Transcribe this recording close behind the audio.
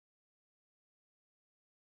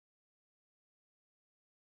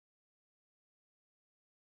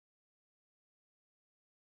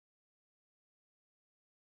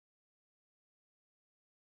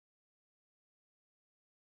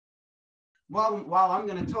while I'm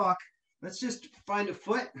going to talk, let's just find a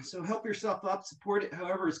foot. So help yourself up, support it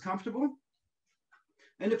however is comfortable.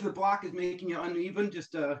 And if the block is making you uneven,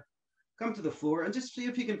 just come to the floor and just see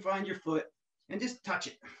if you can find your foot and just touch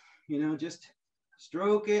it. Just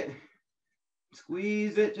stroke it,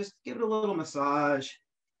 squeeze it, just give it a little massage.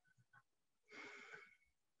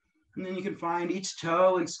 And then you can find each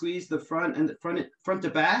toe and squeeze the front and the front to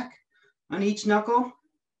back on each knuckle.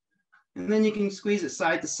 And then you can squeeze it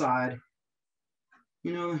side to side.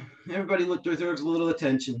 Everybody deserves a little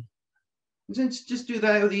attention. Just do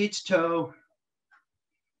that with each toe.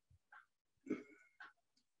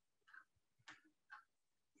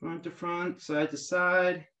 Front to front, side to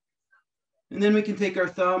side. And then we can take our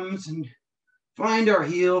thumbs and find our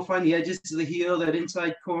heel, find the edges of the heel, that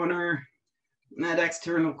inside corner, and that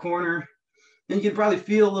external corner. And you can probably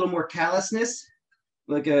feel a little more callousness,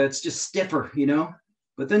 like it's just stiffer,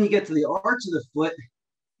 But then you get to the arch of the foot,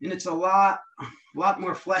 and it's a lot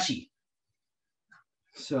more fleshy.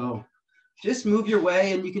 So just move your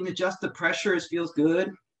way, and you can adjust the pressure as feels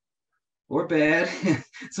good or bad.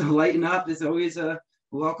 So lighten up is always a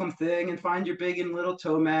welcome thing, and find your big and little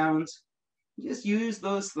toe mounds. Just use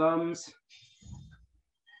those thumbs.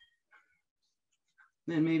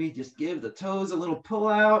 Then maybe just give the toes a little pull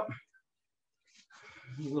out,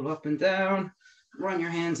 a little up and down. Run your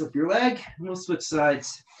hands up your leg, and we'll switch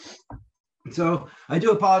sides. So I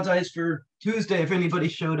do apologize for Tuesday if anybody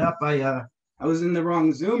showed up. I was in the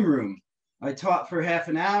wrong Zoom room. I taught for half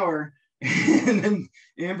an hour, and then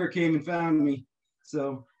Amber came and found me.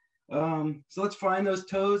 So let's find those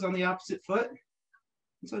toes on the opposite foot.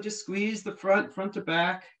 And so just squeeze the front to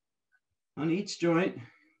back on each joint.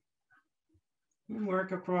 And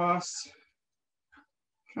work across,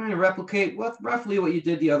 trying to replicate roughly what you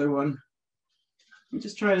did the other one. And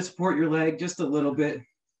just try to support your leg just a little bit.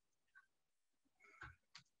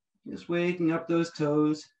 Just waking up those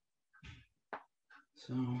toes.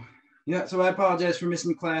 So I apologize for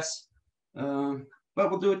missing class, but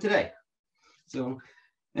we'll do it today. And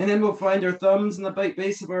then we'll find our thumbs in the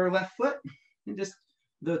base of our left foot, and just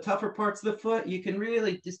the tougher parts of the foot, you can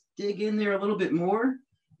really just dig in there a little bit more.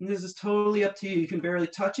 And this is totally up to you. You can barely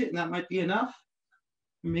touch it, and that might be enough.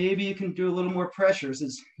 Maybe you can do a little more pressure,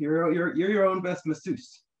 since you're your own best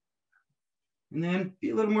masseuse. And then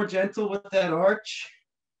be a little more gentle with that arch,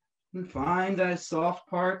 and find those soft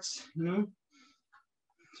parts.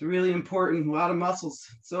 It's really important. A lot of muscles,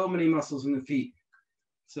 so many muscles in the feet.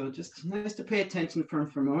 So just nice to pay attention for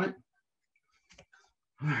a moment.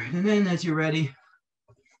 All right, and then as you're ready,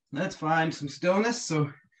 let's find some stillness. So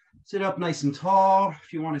sit up nice and tall.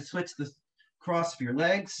 If you want to switch the cross of your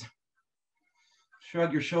legs,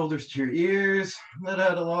 shrug your shoulders to your ears. Let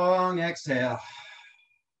out a long exhale.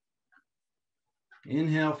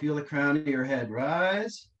 Inhale, feel the crown of your head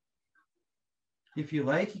rise. If you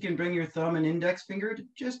like, you can bring your thumb and index finger to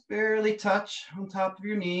just barely touch on top of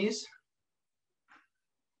your knees.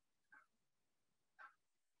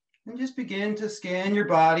 And just begin to scan your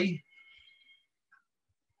body.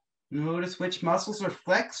 Notice which muscles are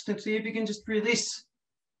flexed, and see if you can just release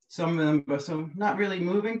some of them. So not really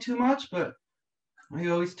moving too much, but I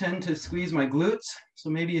always tend to squeeze my glutes. So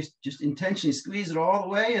maybe you just intentionally squeeze it all the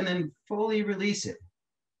way and then fully release it.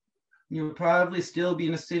 You'll probably still be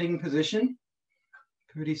in a sitting position,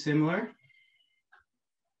 pretty similar.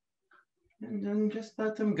 And then just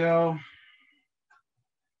let them go.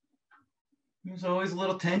 There's always a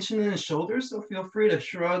little tension in the shoulders, so feel free to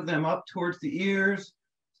shrug them up towards the ears.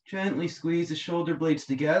 Gently squeeze the shoulder blades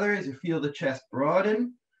together as you feel the chest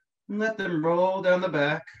broaden, and let them roll down the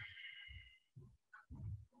back.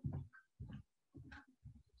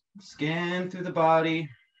 Scan through the body.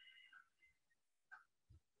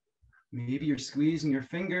 Maybe you're squeezing your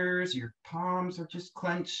fingers, your palms are just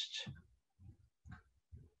clenched.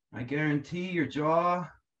 I guarantee your jaw.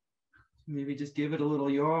 Maybe just give it a little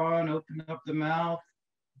yawn, open up the mouth.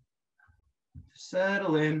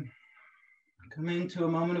 Settle in. Come into a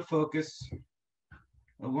moment of focus,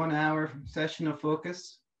 a 1 hour session of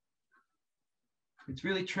focus. It's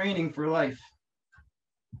really training for life,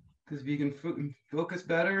 because if you can focus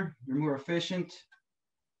better, you're more efficient,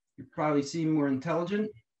 you probably seem more intelligent,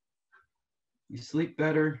 you sleep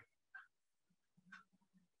better.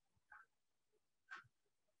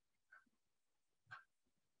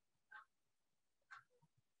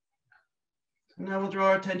 So now we'll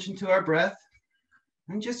draw our attention to our breath.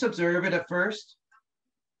 And just observe it at first.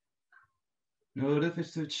 Notice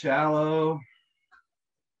if it's shallow.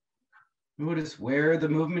 Notice where the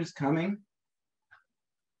movement is coming.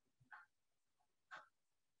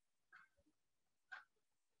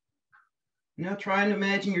 Now try and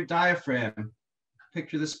imagine your diaphragm.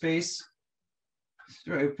 Picture the space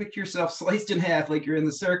Picture yourself sliced in half like you're in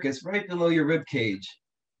the circus, right below your rib cage.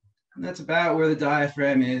 And that's about where the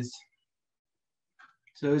diaphragm is.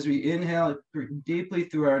 So as we inhale deeply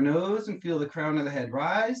through our nose and feel the crown of the head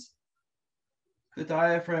rise, the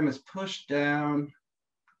diaphragm is pushed down.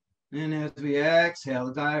 And as we exhale,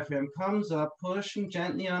 the diaphragm comes up, pushing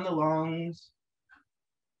gently on the lungs.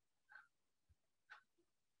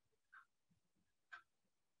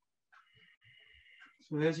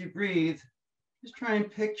 So as you breathe, just try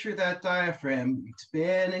and picture that diaphragm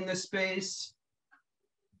expanding the space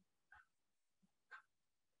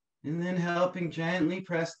and then helping gently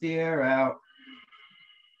press the air out.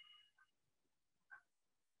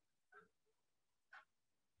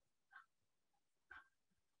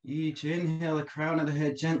 Each inhale, the crown of the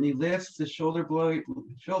head gently lifts, the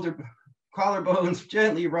collarbones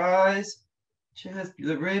gently rise,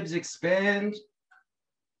 the ribs expand.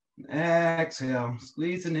 Exhale,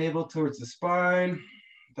 squeeze the navel towards the spine,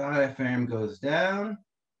 diaphragm goes down.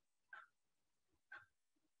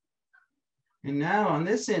 And now on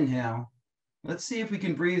this inhale, let's see if we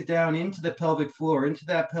can breathe down into the pelvic floor, into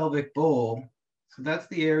that pelvic bowl. So that's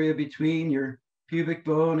the area between your pubic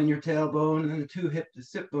bone and your tailbone and then the two hip to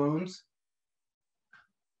sit bones.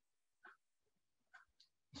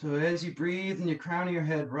 So as you breathe and your crown of your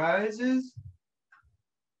head rises,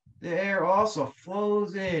 the air also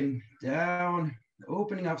flows in, down,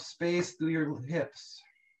 opening up space through your hips.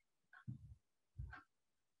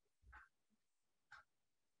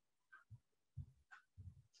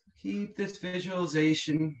 Keep this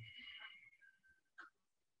visualization.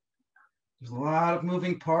 There's a lot of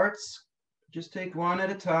moving parts. Just take one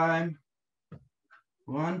at a time,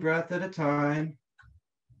 one breath at a time.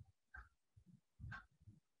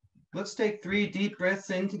 Let's take 3 deep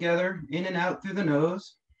breaths in together, in and out through the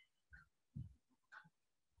nose.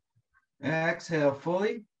 Exhale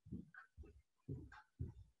fully.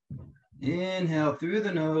 Inhale through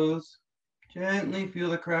the nose. Gently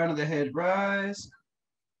feel the crown of the head rise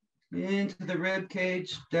into the rib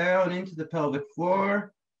cage, down into the pelvic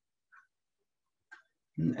floor.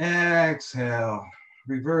 And exhale.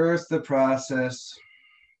 Reverse the process.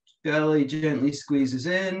 Belly gently squeezes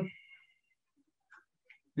in.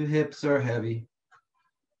 The hips are heavy.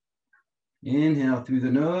 Inhale through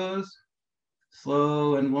the nose.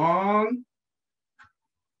 Slow and long.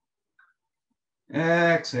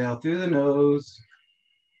 Exhale through the nose.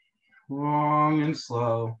 Long and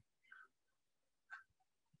slow.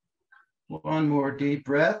 One more deep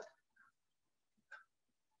breath.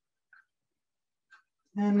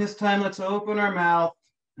 And this time let's open our mouth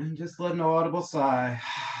and just let an audible sigh.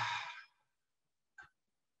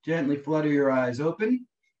 Gently flutter your eyes open.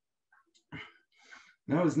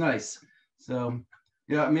 That was nice. So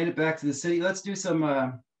yeah, I made it back to the city. Let's do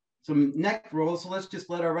some neck rolls. So let's just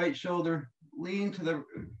let our right shoulder lean to the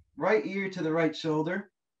right ear to the right shoulder.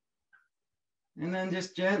 And then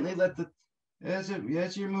just gently let as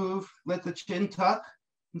you move, let the chin tuck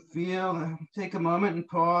and feel, take a moment and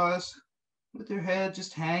pause with your head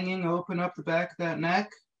just hanging, open up the back of that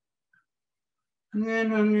neck. And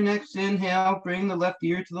then on your next inhale, bring the left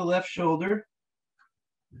ear to the left shoulder.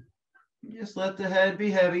 Just let the head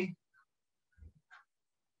be heavy.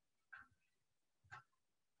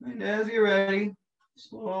 And as you're ready,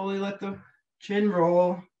 slowly let the chin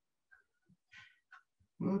roll.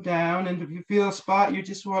 Move down, and if you feel a spot you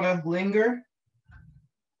just want to linger,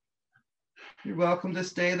 you're welcome to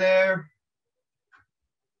stay there.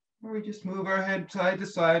 Or we just move our head side to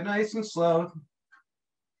side, nice and slow.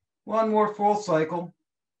 One more full cycle.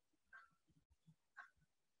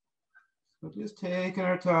 So just taking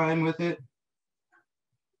our time with it.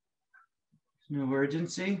 There's no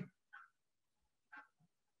urgency.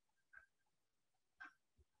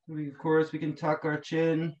 Of course, we can tuck our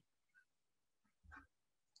chin.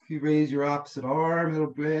 If you raise your opposite arm,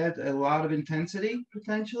 it'll add a lot of intensity,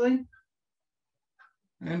 potentially.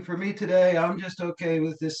 And for me today, I'm just okay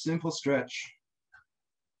with this simple stretch.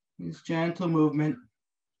 This gentle movement.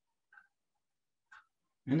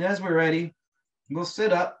 And as we're ready, we'll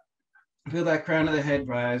sit up, feel that crown of the head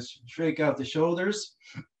rise, shake out the shoulders.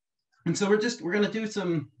 And so we're going to do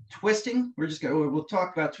some twisting. We'll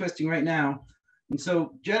talk about twisting right now. And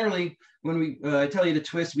so generally, when I tell you to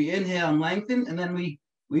twist, we inhale and lengthen, and then we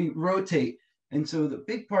rotate. And so the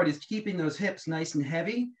big part is keeping those hips nice and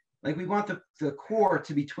heavy. Like we want the core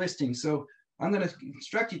to be twisting. So I'm going to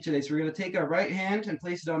instruct you today. So we're going to take our right hand and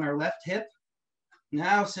place it on our left hip.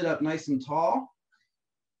 Now sit up nice and tall.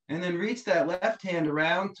 And then reach that left hand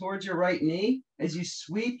around towards your right knee as you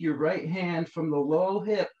sweep your right hand from the low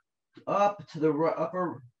hip up to the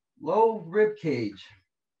upper low rib cage.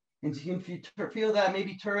 And you can feel that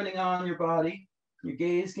maybe turning on your body. Your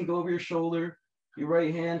gaze can go over your shoulder. Your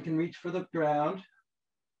right hand can reach for the ground.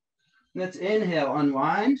 Let's inhale,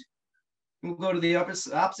 unwind. We'll go to the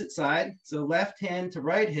opposite side. So left hand to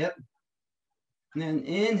right hip. And then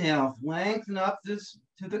inhale, lengthen up this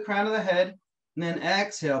to the crown of the head. And then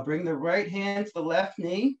exhale, bring the right hand to the left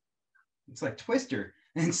knee. It's like twister.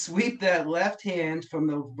 And sweep that left hand from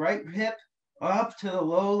the right hip up to the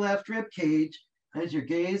low left rib cage as your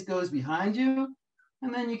gaze goes behind you.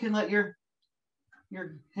 And then you can let your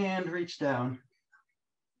hand reach down.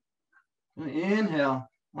 Inhale,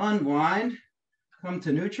 unwind, come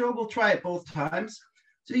to neutral. We'll try it both times.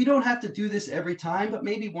 So you don't have to do this every time, but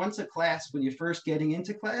maybe once a class when you're first getting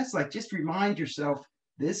into class, like just remind yourself,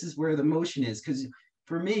 this is where the motion is. Because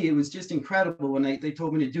for me, it was just incredible when they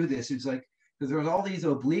told me to do this. It was like, because there was all these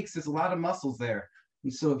obliques, there's a lot of muscles there.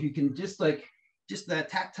 And so if you can just that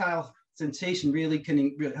tactile sensation really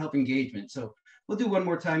can help engagement. So we'll do one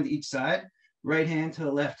more time to each side. Right hand to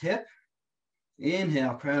the left hip.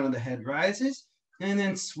 Inhale, crown of the head rises. And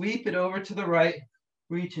then sweep it over to the right,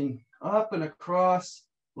 reaching up and across.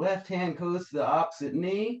 Left hand goes to the opposite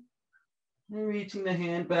knee. And reaching the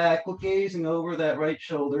hand back, we're gazing over that right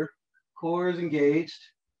shoulder. Core is engaged.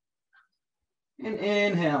 And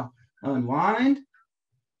inhale, unwind.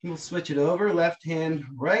 We'll switch it over. Left hand,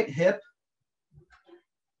 right hip.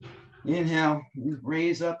 Inhale,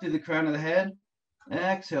 raise up to the crown of the head.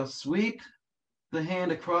 Exhale, sweep the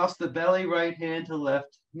hand across the belly, right hand to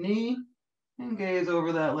left knee, and gaze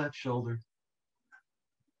over that left shoulder.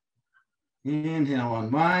 Inhale,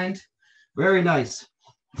 unwind. Very nice.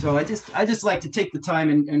 So I just like to take the time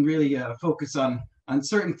and really focus on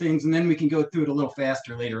certain things, and then we can go through it a little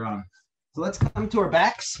faster later on. So let's come to our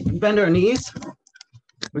backs, bend our knees.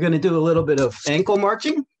 We're going to do a little bit of ankle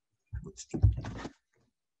marching.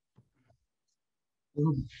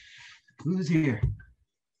 Who's here?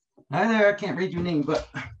 Hi there, I can't read your name, but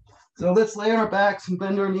so let's lay on our backs and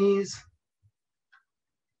bend our knees.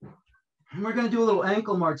 And we're going to do a little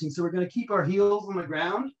ankle marching. So we're going to keep our heels on the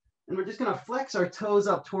ground, and we're just going to flex our toes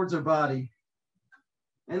up towards our body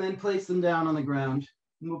and then place them down on the ground.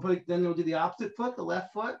 And then we'll do the opposite foot, the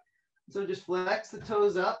left foot. So just flex the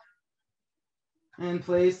toes up and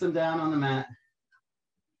place them down on the mat.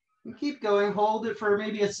 And keep going, hold it for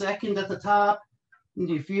maybe a second at the top. And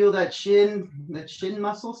you feel that shin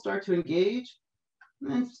muscle start to engage. And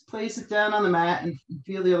then place it down on the mat and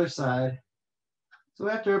feel the other side. So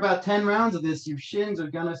after about 10 rounds of this, your shins are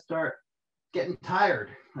gonna start getting tired,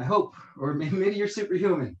 I hope, or maybe you're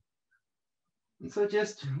superhuman. And so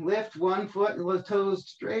just lift one foot and those toes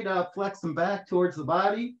straight up, flex them back towards the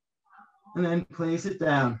body, and then place it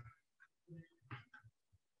down.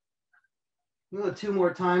 We'll do 2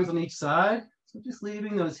 more times on each side. So just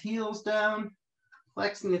leaving those heels down,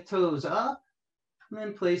 flexing the toes up, and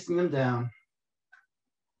then placing them down.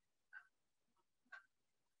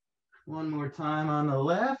 One more time on the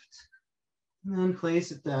left, and then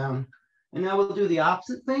place it down. And now we'll do the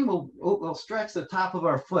opposite thing. We'll stretch the top of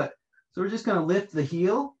our foot. So we're just going to lift the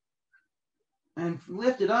heel and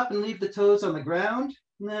lift it up and leave the toes on the ground,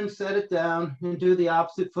 and then set it down and do the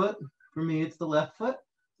opposite foot. For me, it's the left foot.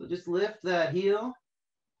 So just lift that heel,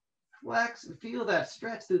 flex, and feel that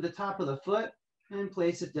stretch through the top of the foot, and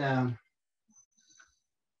place it down.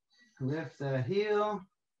 Lift that heel.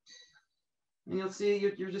 And you'll see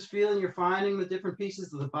you're just feeling, you're finding the different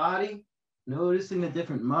pieces of the body, noticing the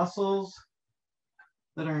different muscles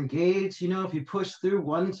that are engaged. You know, if you push through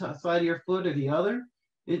one side of your foot or the other,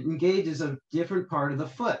 it engages a different part of the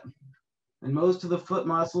foot. And most of the foot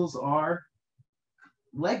muscles are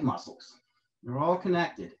leg muscles. They're all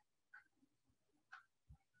connected.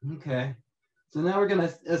 Okay. So now we're going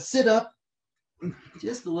to sit up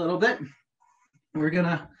just a little bit. We're going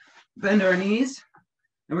to bend our knees.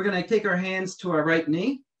 And we're going to take our hands to our right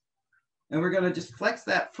knee, and we're going to just flex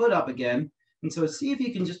that foot up again. And so see if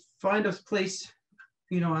you can just find a place,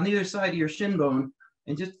 you know, on either side of your shin bone,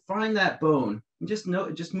 and just find that bone. And just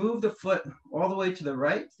move the foot all the way to the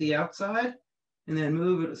right, to the outside, and then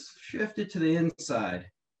move it, shift it to the inside.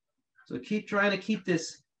 So keep trying to keep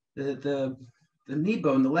this, the knee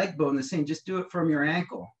bone, the leg bone the same. Just do it from your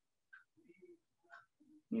ankle.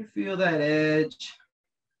 You feel that edge.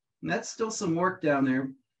 And that's still some work down there.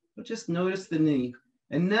 But just notice the knee.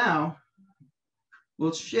 And now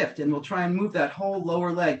we'll shift and we'll try and move that whole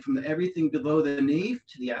lower leg from everything below the knee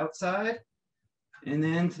to the outside and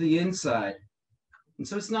then to the inside. And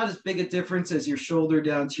so it's not as big a difference as your shoulder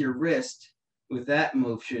down to your wrist with that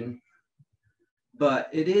motion,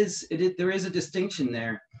 but there is a distinction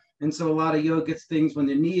there. And so a lot of yoga things, when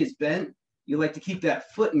the knee is bent, you like to keep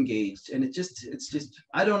that foot engaged. And it's just,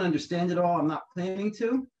 I don't understand it all. I'm not planning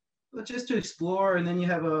to. but just to explore, and then you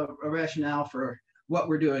have a rationale for what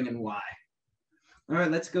we're doing and why. All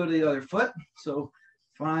right, let's go to the other foot. So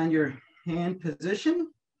find your hand position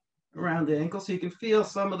around the ankle so you can feel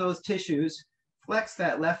some of those tissues. Flex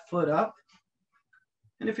that left foot up.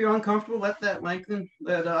 And if you're uncomfortable, let that lengthen,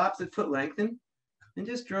 let the opposite foot lengthen. And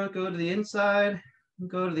just go to the inside and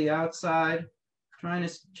go to the outside, trying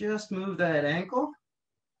to just move that ankle.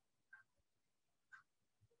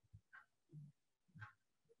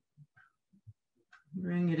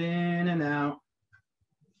 Bring it in and out.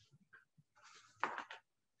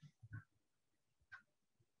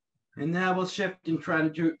 And now we'll shift and try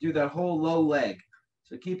to do that whole low leg.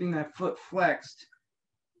 So keeping that foot flexed,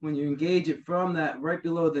 when you engage it from that right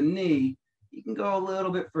below the knee, you can go a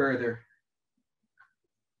little bit further.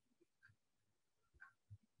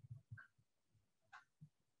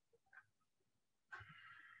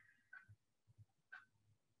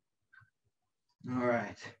 All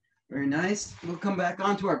right, very nice. We'll come back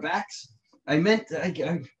onto our backs.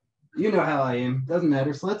 You know how I am, doesn't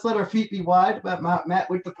matter. So let's let our feet be wide, about mat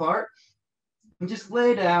width apart. And just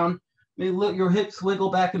lay down. Maybe let your hips wiggle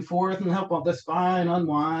back and forth and help the spine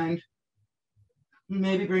unwind.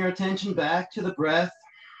 Maybe bring our attention back to the breath.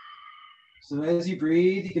 So as you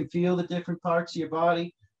breathe, you can feel the different parts of your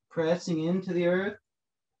body pressing into the earth.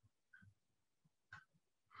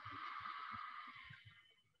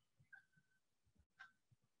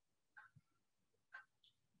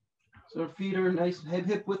 So our feet are nice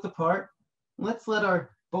hip width apart. Let's let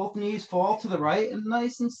our both knees fall to the right, and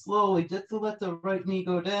nice and slowly, just to let the right knee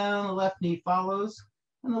go down, the left knee follows,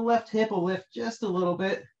 and the left hip will lift just a little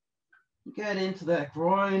bit. Get into that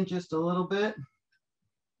groin just a little bit.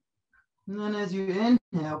 And then as you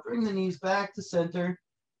inhale, bring the knees back to center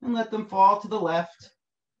and let them fall to the left.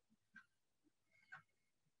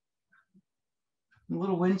 A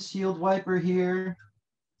little windshield wiper here.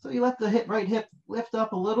 So you let the right hip lift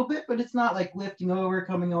up a little bit, but it's not like lifting over,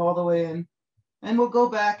 coming all the way in. And we'll go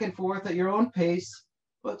back and forth at your own pace,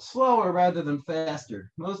 but slower rather than faster.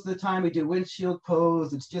 Most of the time we do windshield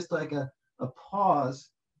pose. It's just like a pause.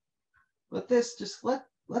 But this, just let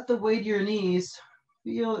the weight of your knees,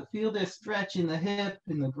 feel this stretch in the hip,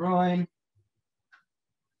 in the groin.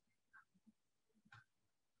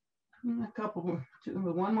 And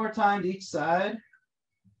one more time to each side.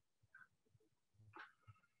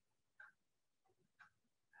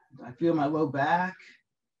 I feel my low back.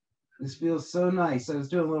 This feels so nice. I was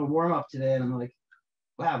doing a little warm up today and I'm like,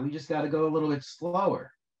 wow, we just got to go a little bit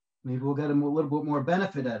slower. Maybe we'll get a little bit more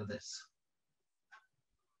benefit out of this.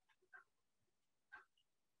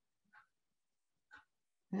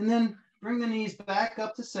 And then bring the knees back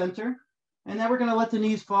up to center. And now we're going to let the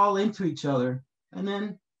knees fall into each other. And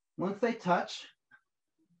then once they touch,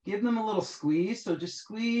 give them a little squeeze. So just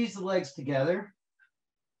squeeze the legs together.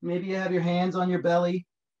 Maybe you have your hands on your belly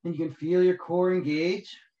and you can feel your core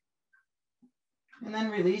engage. And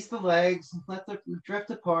then release the legs, let them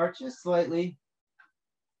drift apart just slightly.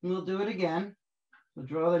 And we'll do it again. So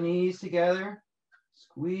draw the knees together,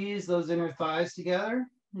 squeeze those inner thighs together,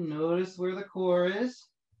 and notice where the core is.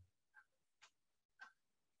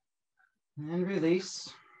 And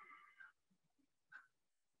release.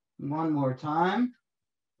 One more time.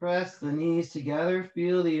 Press the knees together,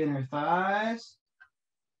 feel the inner thighs.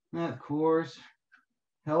 That core's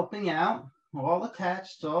helping out, all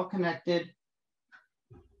attached, all connected.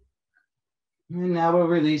 And now we'll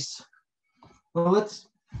release. Well, let's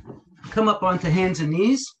come up onto hands and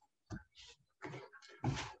knees.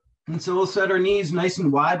 And so we'll set our knees nice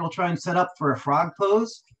and wide. We'll try and set up for a frog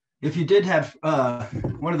pose. If you did have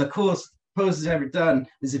one of the coolest poses I've ever done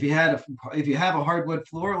is if you have a hardwood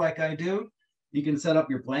floor like I do, you can set up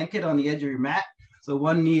your blanket on the edge of your mat. So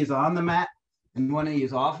one knee is on the mat and one knee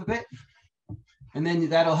is off of it. And then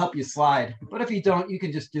that'll help you slide. But if you don't, you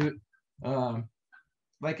can just do it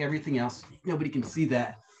like everything else. Nobody can see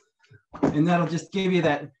that. And that'll just give you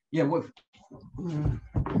that, yeah,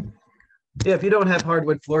 if you don't have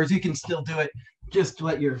hardwood floors, you can still do it. Just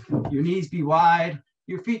let your knees be wide.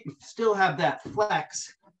 Your feet still have that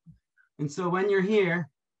flex. And so when you're here,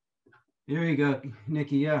 there you go,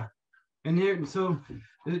 Nikki, yeah. And here, so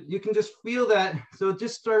you can just feel that. So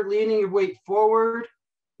just start leaning your weight forward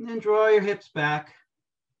and then draw your hips back.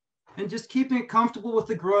 And just keeping it comfortable with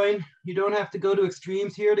the groin. You don't have to go to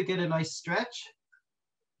extremes here to get a nice stretch.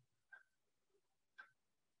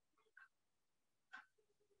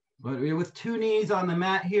 But with two knees on the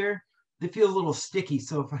mat here, they feel a little sticky.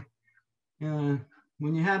 So if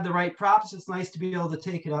when you have the right props, it's nice to be able to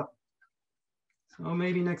take it up. So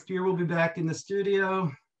maybe next year we'll be back in the studio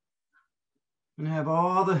and have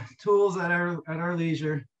all the tools at our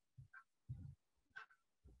leisure.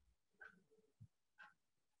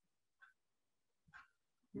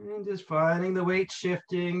 And just finding the weight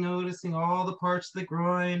shifting, noticing all the parts of the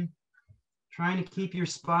groin, trying to keep your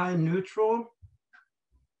spine neutral.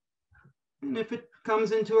 And if it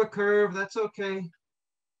comes into a curve, that's okay.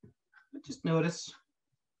 But just notice.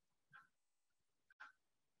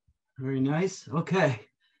 Very nice. Okay.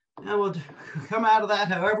 Now we'll come out of that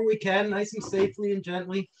however we can, nice and safely and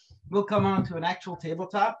gently. We'll come on to an actual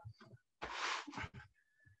tabletop.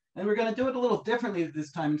 And we're going to do it a little differently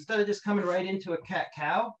this time. Instead of just coming right into a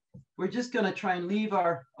cat-cow, we're just going to try and leave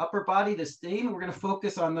our upper body the same. And we're going to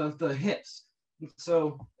focus on the hips.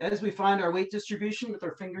 So as we find our weight distribution with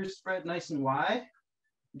our fingers spread nice and wide,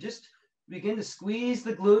 just begin to squeeze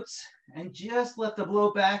the glutes and just let the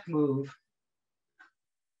low back move.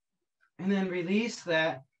 And then release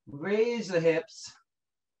that, raise the hips.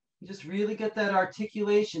 Just really get that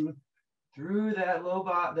articulation through that low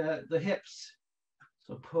body, the hips.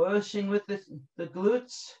 So pushing with the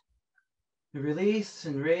glutes, release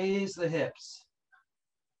and raise the hips.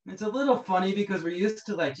 It's a little funny because we're used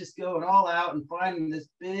to like just going all out and finding this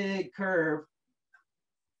big curve.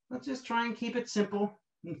 Let's just try and keep it simple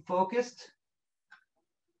and focused.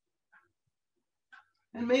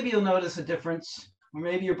 And maybe you'll notice a difference, or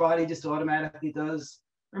maybe your body just automatically does,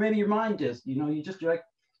 or maybe your mind does. You know, you're like,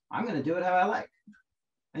 I'm going to do it how I like.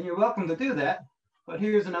 And you're welcome to do that, but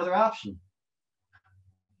here's another option.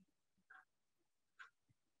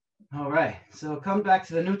 All right, so come back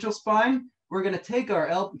to the neutral spine. We're going to take our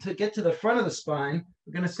elbow to get to the front of the spine.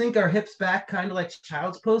 We're going to sink our hips back, kind of like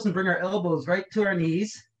child's pose, and bring our elbows right to our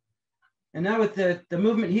knees. And now with the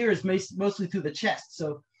movement here is mostly through the chest.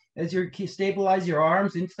 So as you stabilize your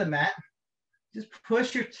arms into the mat, just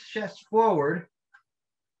push your chest forward.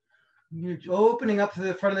 You're opening up to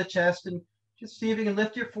the front of the chest and just see if you can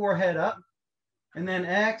lift your forehead up. And then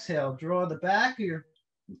exhale, draw the back of your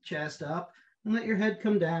chest up and let your head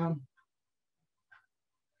come down.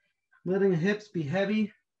 Letting the hips be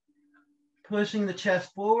heavy, pushing the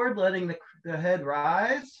chest forward, letting the head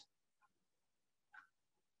rise.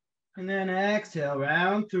 And then exhale,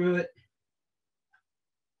 round through it.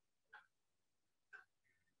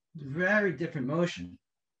 Very different motion,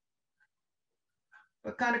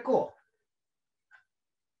 but kind of cool.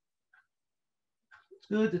 It's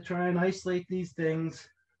good to try and isolate these things.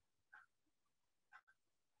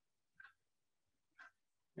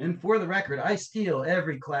 And for the record, I steal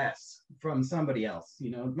every class from somebody else. You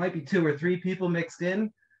know, it might be 2 or 3 people mixed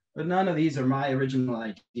in, but none of these are my original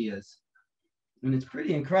ideas. And it's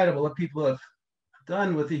pretty incredible what people have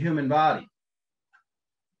done with the human body.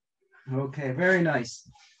 Okay, very nice.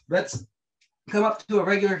 Let's come up to a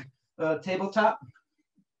regular tabletop.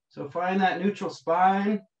 So find that neutral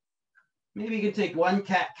spine. Maybe you can take one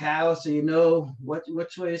cat-cow so you know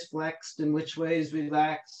which way is flexed and which way is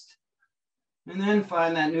relaxed. And then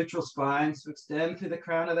find that neutral spine. So extend through the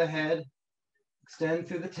crown of the head, extend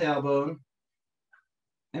through the tailbone.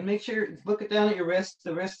 And make sure, look down at your wrists.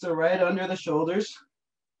 The wrists are right under the shoulders.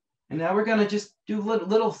 And now we're going to just do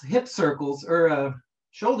little hip circles or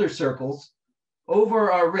shoulder circles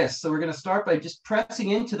over our wrists. So we're going to start by just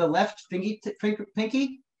pressing into the left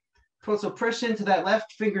pinky. So push into that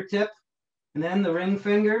left fingertip, and then the ring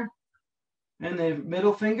finger, and the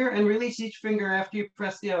middle finger, and release each finger after you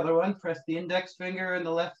press the other one. Press the index finger and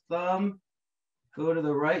the left thumb. Go to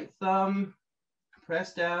the right thumb.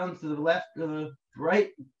 Press down to the right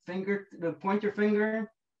finger, the pointer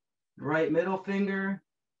finger, right middle finger,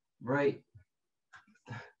 right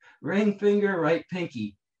ring finger, right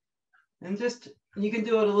pinky. And just, you can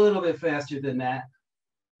do it a little bit faster than that.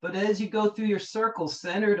 But as you go through your circle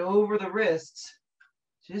centered over the wrists,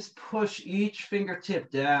 just push each fingertip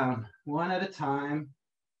down one at a time.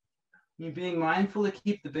 You're being mindful to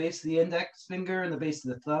keep the base of the index finger and the base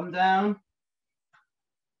of the thumb down.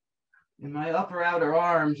 And my upper outer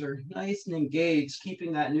arms are nice and engaged,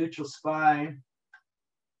 keeping that neutral spine.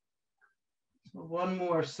 So one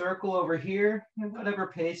more circle over here, at whatever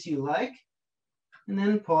pace you like. And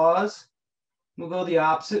then pause. We'll go the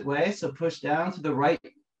opposite way. So push down to the right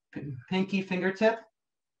pinky fingertip,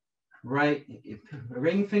 right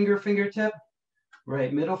ring finger fingertip,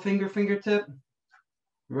 right middle finger fingertip,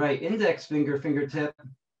 right index finger fingertip,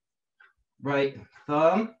 right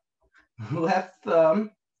thumb, left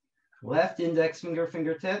index finger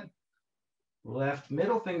fingertip, left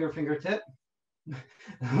middle finger fingertip,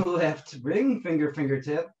 left ring finger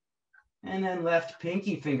fingertip, and then left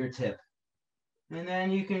pinky fingertip. And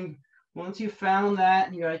then you can, once you've found that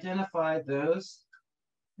and you identified those,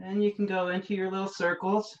 then you can go into your little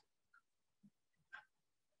circles,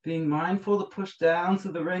 being mindful to push down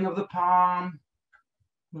to the ring of the palm,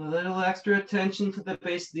 a little extra attention to the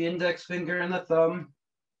base of the index finger and the thumb.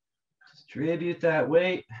 Just Distribute that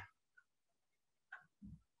weight.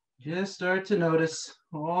 Just start to notice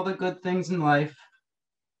all the good things in life.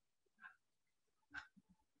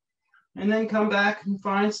 And then come back and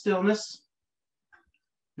find stillness.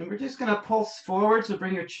 And we're just going to pulse forward. So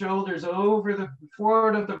bring your shoulders over the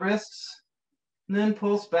forward of the wrists. And then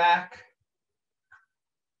pulse back.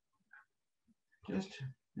 Just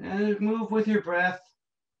and move with your breath.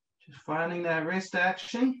 Just finding that wrist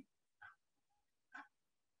action.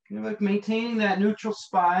 You're like maintaining that neutral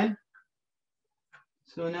spine.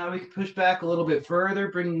 So now we can push back a little bit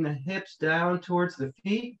further, bringing the hips down towards the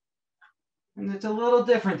feet. And it's a little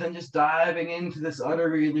different than just diving into this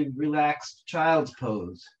utterly relaxed child's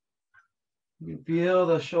pose. You can feel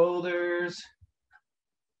the shoulders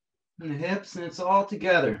and the hips, and it's all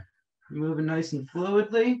together. You're moving nice and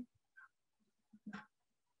fluidly.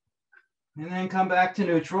 And then come back to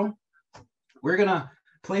neutral. We're going to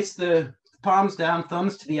place the palms down,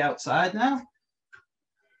 thumbs to the outside now.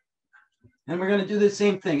 And we're going to do the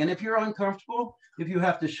same thing. And if you're uncomfortable, if you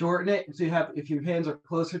have to shorten it, so if your hands are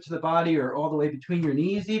closer to the body or all the way between your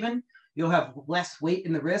knees even, you'll have less weight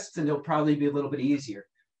in the wrists and it'll probably be a little bit easier.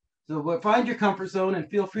 So find your comfort zone and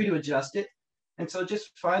feel free to adjust it. And so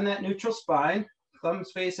just find that neutral spine, thumbs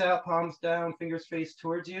face out, palms down, fingers face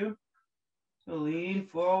towards you. So lean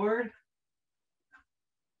forward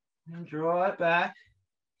and draw it back.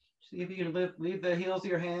 See if you can leave the heels of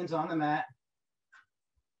your hands on the mat.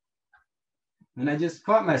 And I just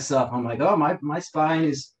caught myself. I'm like, oh, my spine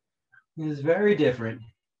is very different.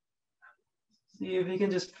 See if you can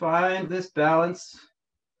just find this balance.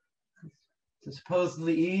 It's a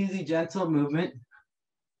supposedly easy, gentle movement.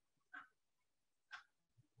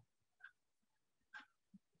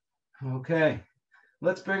 Okay,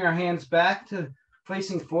 let's bring our hands back to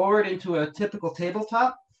facing forward into a typical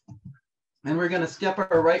tabletop. And we're going to step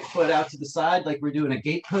our right foot out to the side like we're doing a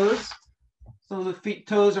gate pose. So the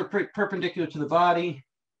toes are perpendicular to the body.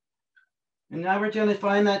 And now we're going to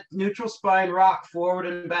find that neutral spine rock forward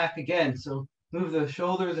and back again. So move the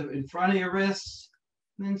shoulders in front of your wrists,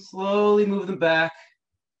 and then slowly move them back.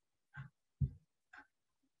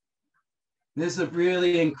 This is a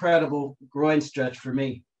really incredible groin stretch for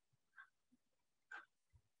me.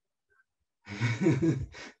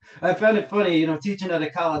 I found it funny, teaching at a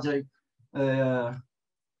college,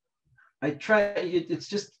 I try, it's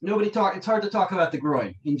just, it's hard to talk about the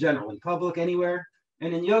groin in general, in public, anywhere.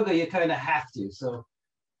 And in yoga, you kind of have to. So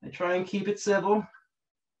I try and keep it civil,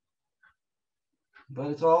 but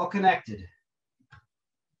it's all connected.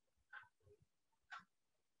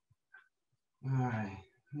 All right.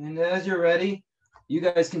 And as you're ready, you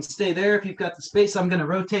guys can stay there. If you've got the space, I'm going to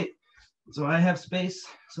rotate. So I have space.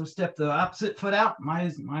 So step the opposite foot out. Mine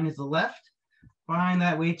is the left. Find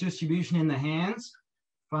that weight distribution in the hands.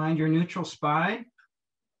 Find your neutral spine.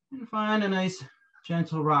 And find a nice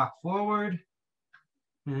gentle rock forward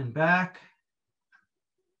and back.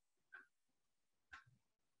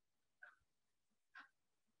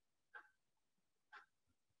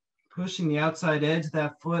 Pushing the outside edge of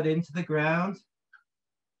that foot into the ground.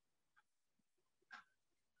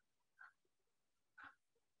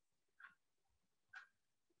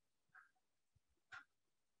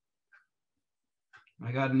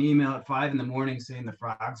 I got an email at 5 in the morning saying the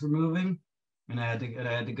frogs were moving, and I had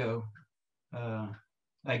to go. I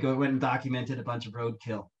went and documented a bunch of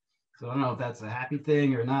roadkill. So I don't know if that's a happy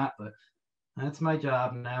thing or not, but that's my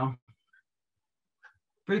job now.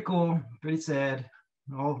 Pretty cool, pretty sad,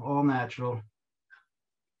 all natural.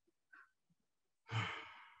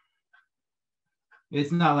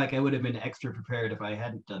 It's not like I would have been extra prepared if I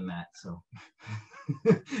hadn't done that. So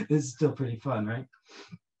this is still pretty fun, right?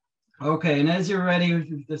 Okay, and as you're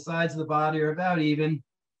ready, the sides of the body are about even.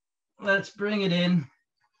 Let's bring it in.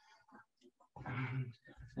 And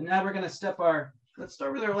now we're going to let's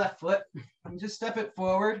start with our left foot and just step it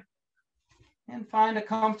forward and find a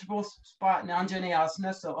comfortable spot in Anjani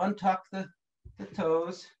asana. So untuck the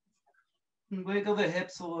toes and wiggle the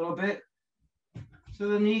hips a little bit. So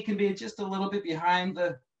the knee can be just a little bit behind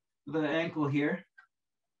the ankle here.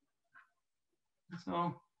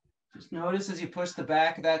 So just notice as you push the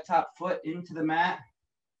back of that top foot into the mat,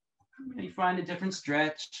 you find a different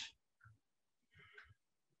stretch.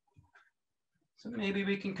 So maybe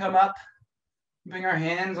we can come up, bring our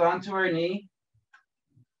hands onto our knee.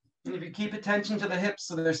 And if you keep attention to the hips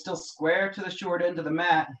so they're still square to the short end of the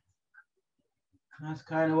mat, that's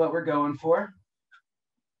kind of what we're going for.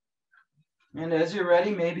 And as you're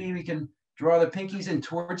ready, maybe we can draw the pinkies in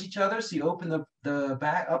towards each other. So you open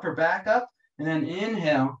the upper back up, and then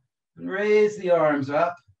inhale and raise the arms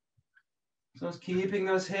up. So it's keeping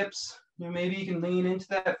those hips. Maybe you can lean into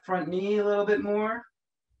that front knee a little bit more.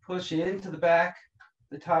 push into the back,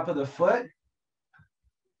 the top of the foot.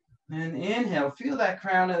 And inhale, feel that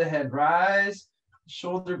crown of the head rise,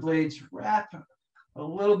 shoulder blades wrap a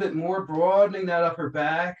little bit more, broadening that upper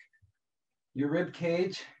back. Your rib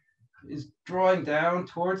cage is drawing down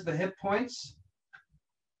towards the hip points.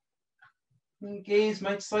 And gaze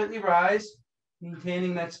might slightly rise,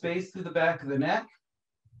 maintaining that space through the back of the neck.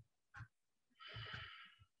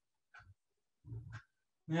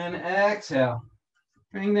 And exhale.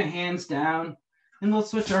 Bring the hands down, and we'll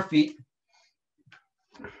switch our feet.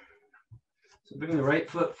 So bring the right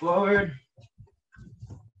foot forward.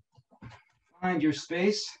 Find your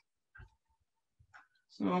space.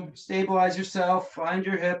 So stabilize yourself, find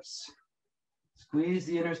your hips. Squeeze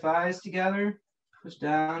the inner thighs together. Push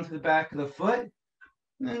down to the back of the foot.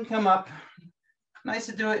 And then come up. Nice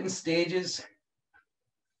to do it in stages.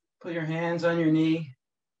 Put your hands on your knee.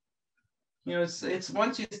 You know, it's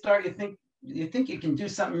once you start, you think you can do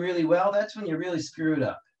something really well, that's when you really screw it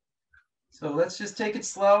up. So let's just take it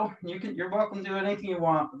slow. You're welcome to do anything you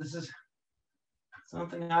want, but this is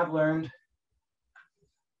something I've learned.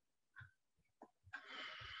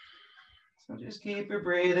 So just keep your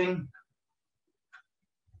breathing.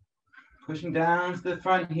 Pushing down to the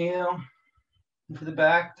front heel, into the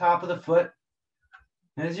back, top of the foot.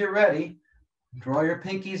 As you're ready, draw your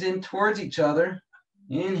pinkies in towards each other.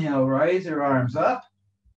 Inhale, raise your arms up.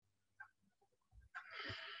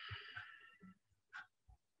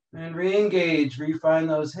 And re-engage, refine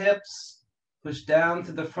those hips. Push down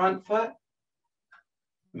to the front foot.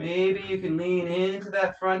 Maybe you can lean into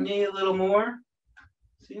that front knee a little more.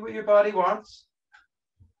 See what your body wants.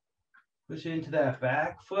 Push into that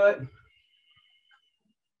back foot.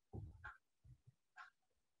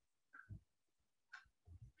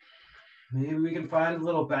 Maybe we can find a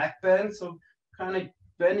little back bend, so kind of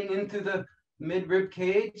bending into the mid-rib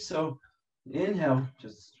cage. So inhale,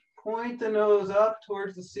 just point the nose up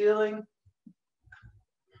towards the ceiling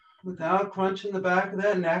without crunching the back of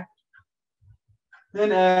that neck.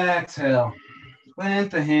 Then exhale,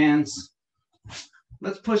 plant the hands.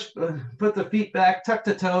 Let's put the feet back, tuck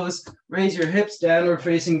the toes, raise your hips, downward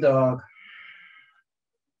facing dog.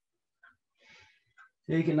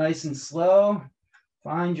 Take it nice and slow.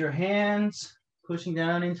 Find your hands, pushing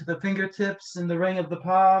down into the fingertips and the ring of the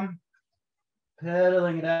palm,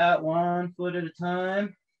 pedaling it out 1 foot at a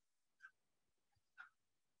time.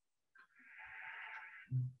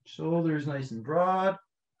 Shoulders nice and broad.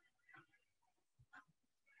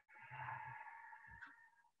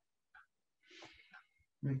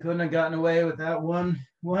 We couldn't have gotten away with that one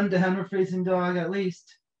downward facing dog at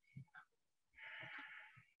least.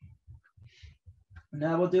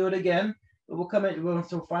 Now we'll do it again. But we'll come in,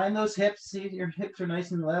 so find those hips, see your hips are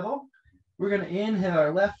nice and level. We're gonna inhale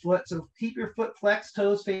our left foot, so keep your foot flexed,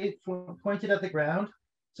 toes pointed at the ground.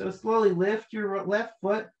 So slowly lift your left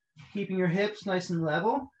foot, keeping your hips nice and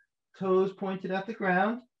level, toes pointed at the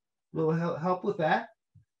ground. Will help with that.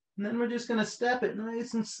 And then we're just gonna step it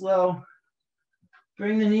nice and slow.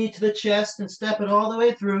 Bring the knee to the chest and step it all the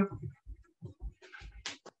way through.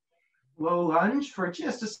 Low lunge for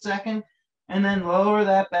just a second, and then lower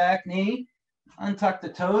that back knee. Untuck the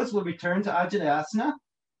toes, we'll return to Ajnasana.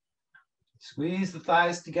 Squeeze the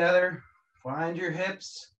thighs together, find your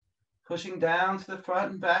hips, pushing down to the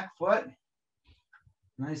front and back foot.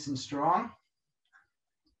 Nice and strong.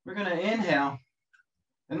 We're gonna inhale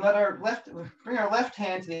and bring our left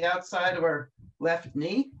hand to the outside of our left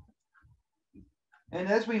knee. And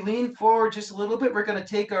as we lean forward just a little bit, we're gonna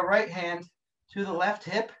take our right hand to the left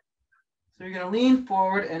hip. So you're gonna lean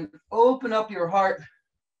forward and open up your heart.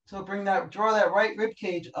 So draw that right rib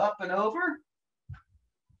cage up and over.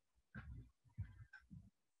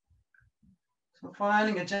 So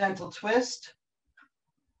finding a gentle twist.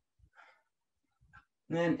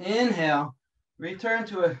 And then inhale, return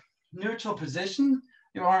to a neutral position,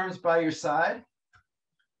 your arms by your side.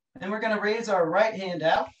 And we're gonna raise our right hand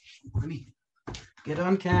out. Let me get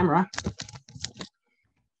on camera.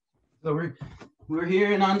 So we're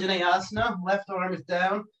here in Anjaneyasana, left arm is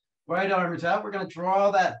down. Right arm is out. We're going to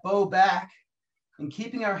draw that bow back and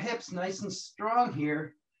keeping our hips nice and strong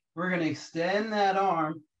here. We're going to extend that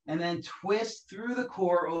arm and then twist through the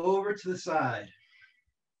core over to the side.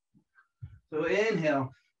 So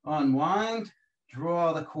inhale, unwind,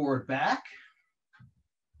 draw the core back.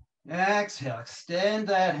 Exhale, extend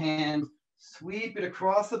that hand, sweep it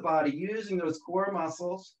across the body using those core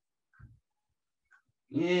muscles.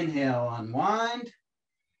 Inhale, unwind,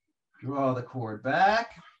 draw the core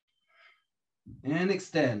back. And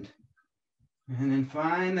extend. And then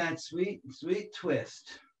find that sweet, sweet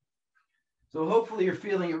twist. So hopefully you're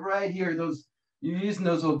feeling it right here. You're using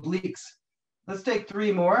those obliques Let's take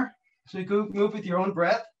 3 more. So you can move with your own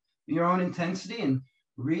breath, your own intensity, and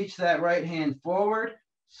reach that right hand forward,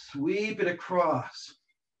 sweep it across.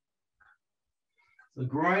 The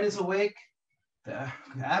groin is awake, the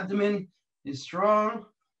abdomen is strong.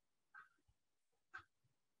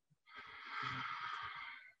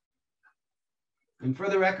 And for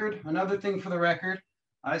the record, another thing for the record,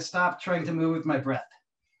 I stopped trying to move with my breath.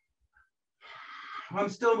 I'm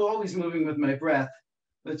still always moving with my breath,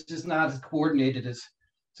 but it's just not as coordinated as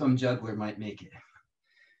some juggler might make it.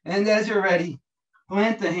 And as you're ready,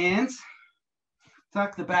 plant the hands,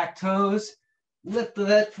 tuck the back toes, lift the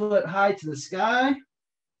left foot high to the sky,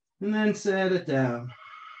 and then set it down.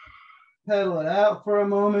 Pedal it out for a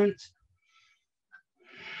moment.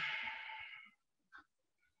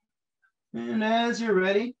 And as you're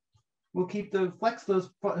ready, we'll flex those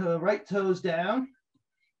right toes down.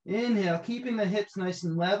 Inhale, keeping the hips nice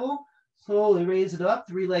and level. Slowly raise it up,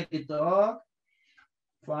 3-legged dog.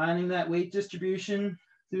 Finding that weight distribution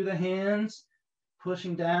through the hands,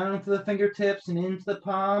 pushing down into the fingertips and into the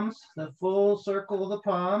palms, the full circle of the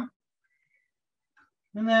palm.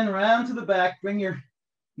 And then round to the back, bring your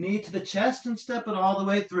knee to the chest and step it all the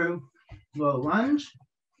way through. Low lunge.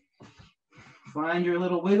 Find your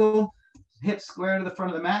little wiggle, hips square to the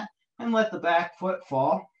front of the mat, and let the back foot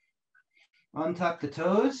fall. Untuck the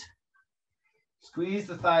toes. Squeeze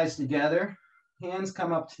the thighs together. Hands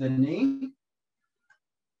come up to the knee.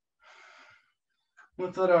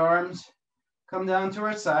 Lift our arms, come down to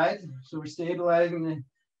our side. So we're stabilizing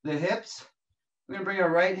the hips. We're going to bring our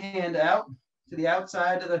right hand out to the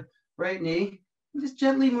outside of the right knee. And just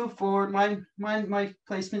gently move forward. My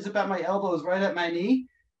placement is about my elbows right at my knee.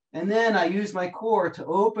 And then I use my core to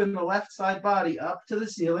open the left side body up to the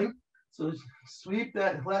ceiling. So sweep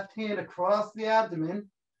that left hand across the abdomen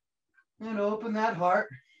and open that heart.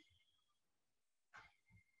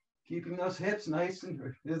 Keeping those hips nice and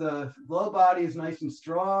the low body is nice and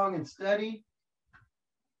strong and steady.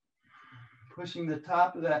 Pushing the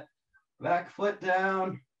top of that back foot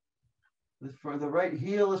down. For the right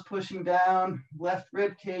heel is pushing down, left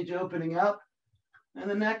rib cage opening up, and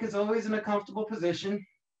the neck is always in a comfortable position.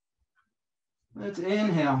 Let's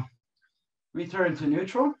inhale. Return to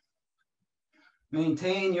neutral.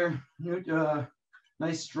 Maintain your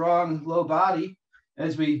nice, strong, low body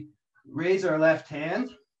as we raise our left hand.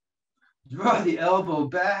 Draw the elbow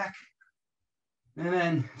back, and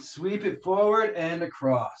then sweep it forward and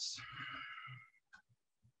across.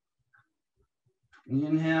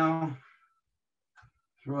 Inhale.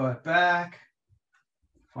 Draw it back.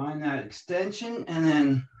 Find that extension, and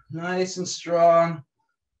then nice and strong.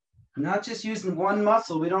 Not just using one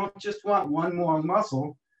muscle. We don't just want one more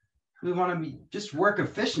muscle. We want to just work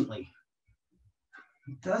efficiently.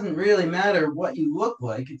 It doesn't really matter what you look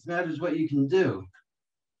like. It matters what you can do.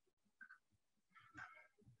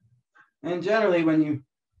 And generally, when you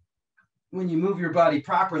move your body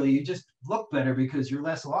properly, you just look better because you're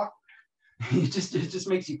less awkward. It just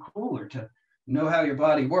makes you cooler to know how your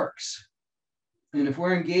body works. And if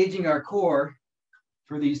we're engaging our core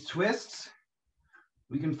for these twists,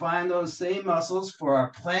 we can find those same muscles for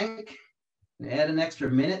our plank and add an extra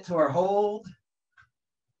minute to our hold.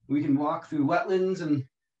 We can walk through wetlands and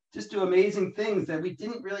just do amazing things that we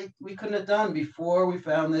couldn't have done before we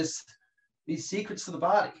found these secrets to the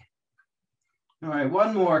body. All right,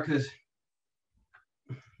 one more, because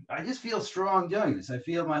I just feel strong doing this. I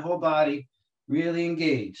feel my whole body really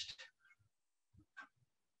engaged.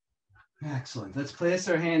 Excellent. Let's place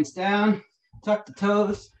our hands down, tuck the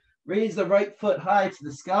toes, raise the right foot high to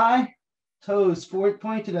the sky, toes forward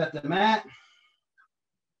pointed at the mat,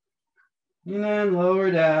 and then lower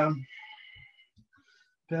down.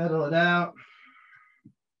 Pedal it out.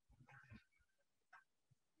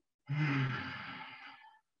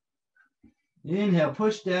 Inhale,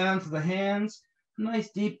 push down to the hands,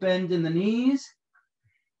 nice deep bend in the knees,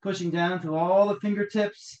 pushing down through all the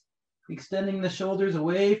fingertips, extending the shoulders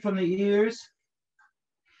away from the ears.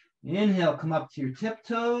 Inhale, come up to your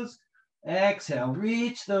tiptoes. Exhale,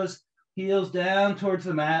 reach those heels down towards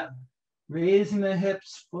the mat, raising the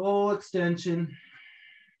hips, full extension.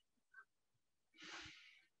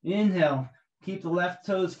 Inhale, keep the left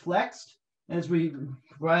toes flexed as we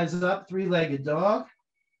rise up, 3-legged dog.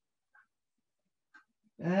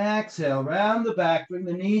 Exhale, round the back, bring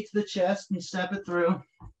the knee to the chest and step it through.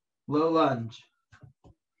 Low lunge.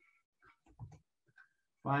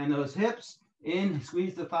 Find those hips. In,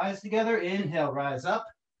 squeeze the thighs together. Inhale, rise up.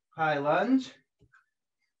 High lunge.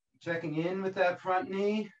 Checking in with that front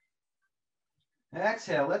knee.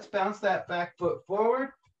 Exhale, let's bounce that back foot forward.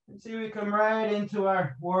 And see we come right into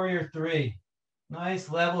our warrior 3.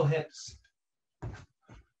 Nice level hips.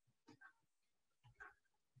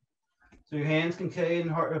 So your hands can stay in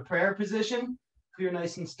a prayer position if you're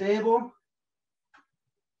nice and stable.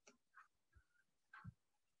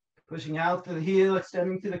 Pushing out to the heel,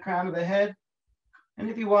 extending to the crown of the head. And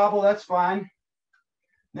if you wobble, that's fine.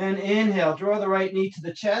 Then inhale, draw the right knee to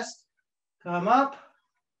the chest, come up,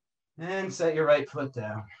 and set your right foot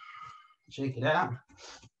down. Shake it out.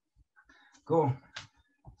 Cool.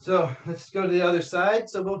 So let's go to the other side.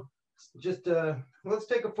 So we'll just, let's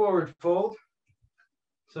take a forward fold.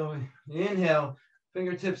 So inhale,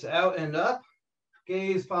 fingertips out and up.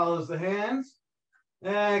 Gaze follows the hands.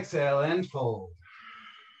 Exhale and fold.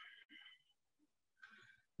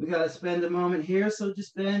 We got to spend a moment here. So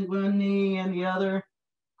just bend one knee and the other,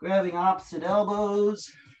 grabbing opposite elbows.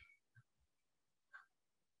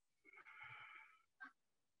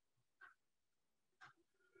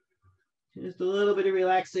 Just a little bit of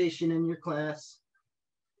relaxation in your class.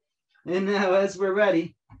 And now as we're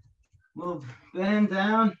ready, we'll bend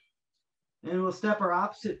down and we'll step our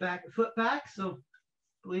opposite foot back. So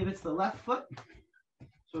I believe it's the left foot.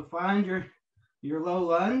 So find your low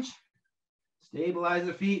lunge. Stabilize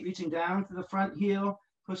the feet, reaching down to the front heel,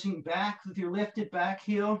 pushing back with your lifted back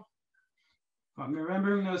heel.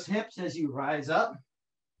 Remembering those hips as you rise up.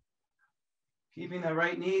 Keeping the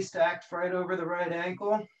right knee stacked right over the right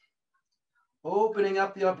ankle. Opening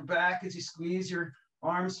up the upper back as you squeeze your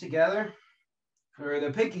arms together, or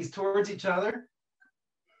the pinkies towards each other.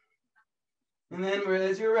 And then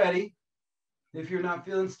as you're ready, if you're not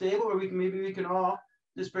feeling stable, or maybe we can all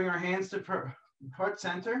just bring our hands to heart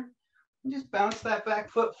center and just bounce that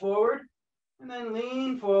back foot forward and then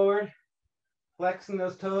lean forward, flexing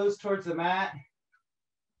those toes towards the mat,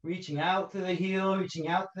 reaching out to the heel, reaching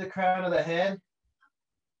out to the crown of the head.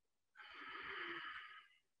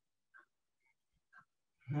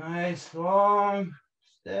 Nice, long,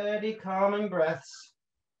 steady, calming breaths.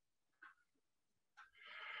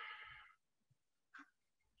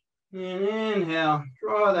 And inhale,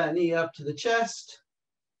 draw that knee up to the chest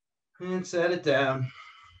and set it down.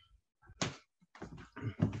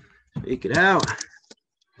 Shake it out.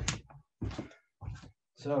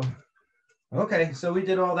 So, okay, so we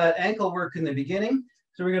did all that ankle work in the beginning.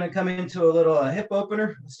 So we're going to come into a little hip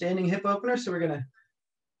opener, standing hip opener. So we're going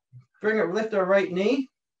to lift our right knee.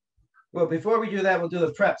 Well, before we do that, we'll do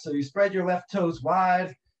the prep. So you spread your left toes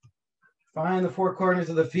wide, find the four corners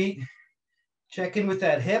of the feet, check in with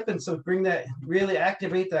that hip. And so bring that, really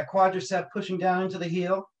activate that quadricep pushing down into the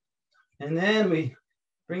heel. And then we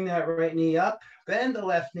bring that right knee up, bend the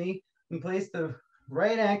left knee, and place the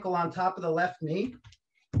right ankle on top of the left knee.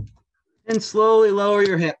 And slowly lower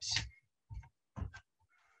your hips.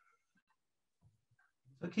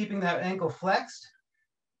 So keeping that ankle flexed,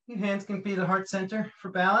 your hands can be the heart center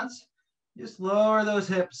for balance. Just lower those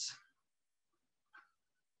hips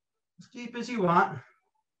as deep as you want.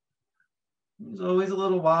 There's always a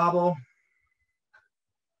little wobble.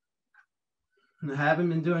 And I haven't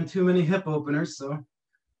been doing too many hip openers, so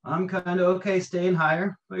I'm kind of okay staying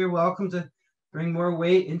higher, but you're welcome to bring more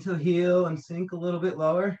weight into the heel and sink a little bit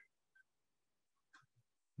lower.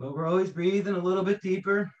 But we're always breathing a little bit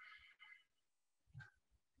deeper.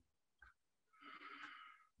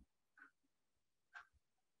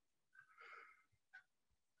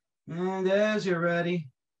 And as you're ready,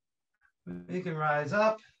 we can rise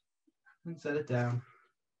up and set it down.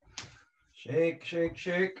 Shake, shake,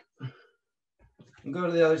 shake. And go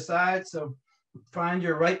to the other side. So find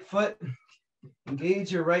your right foot,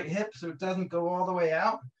 engage your right hip so it doesn't go all the way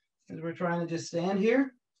out, because we're trying to just stand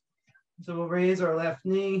here. So we'll raise our left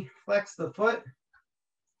knee, flex the foot,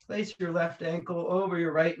 place your left ankle over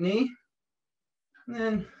your right knee, and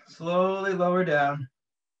then slowly lower down.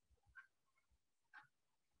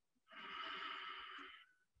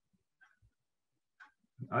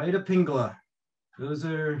 Ida Pingala. Those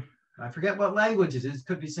are, I forget what language it is. It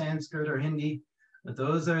could be Sanskrit or Hindi, but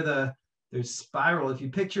those are there's spiral. If you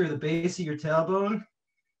picture the base of your tailbone,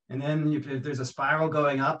 and then if there's a spiral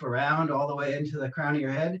going up around all the way into the crown of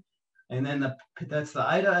your head, and then that's the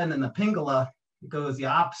Ida, and then the Pingala goes the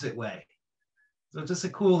opposite way. So just a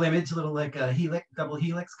cool image, a little like a helix, double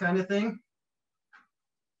helix kind of thing.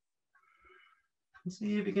 Let's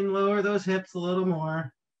see if you can lower those hips a little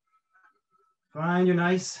more. Find your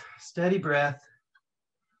nice steady breath,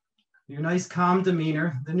 your nice calm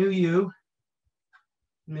demeanor, the new you.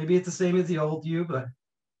 Maybe it's the same as the old you, but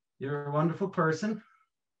you're a wonderful person.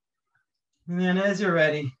 And then as you're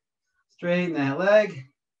ready, straighten that leg,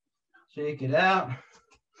 shake it out.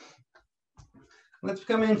 Let's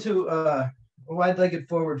come into a wide-legged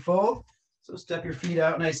forward fold. So step your feet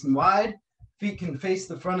out nice and wide. Feet can face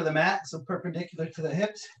the front of the mat, so perpendicular to the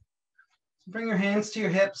hips. So bring your hands to your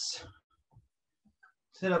hips.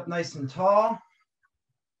 Sit up nice and tall.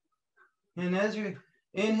 And as you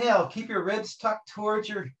inhale, keep your ribs tucked towards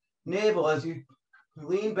your navel as you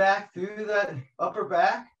lean back through that upper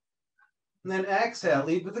back. And then exhale,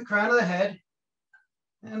 lead with the crown of the head.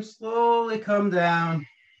 And slowly come down.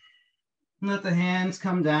 Let the hands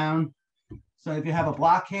come down. So if you have a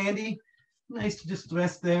block handy, nice to just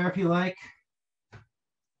rest there if you like.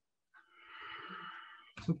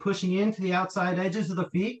 So pushing into the outside edges of the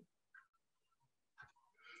feet.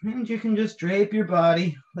 And you can just drape your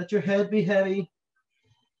body. Let your head be heavy.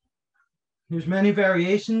 There's many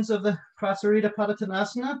variations of the Prasarita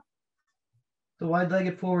Padottanasana, the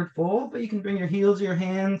wide-legged forward fold, but you can bring your heels of your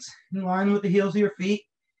hands in line with the heels of your feet.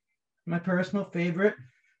 My personal favorite.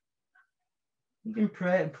 You can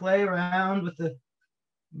play around with the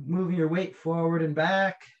moving your weight forward and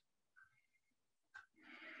back.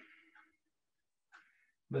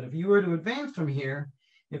 But if you were to advance from here,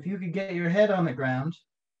 if you could get your head on the ground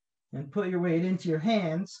and put your weight into your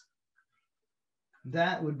hands,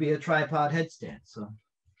 that would be a tripod headstand. So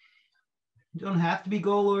you don't have to be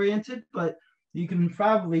goal-oriented, but you can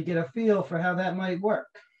probably get a feel for how that might work.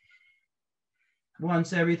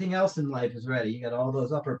 Once everything else in life is ready, you got all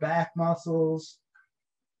those upper back muscles.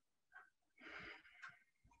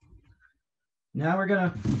 Now we're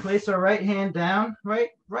gonna place our right hand down,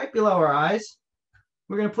 right below our eyes.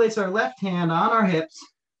 We're gonna place our left hand on our hips,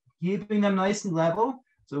 keeping them nice and level.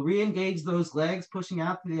 So re-engage those legs, pushing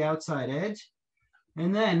out to the outside edge.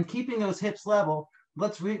 And then keeping those hips level,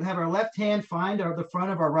 let's have our left hand find the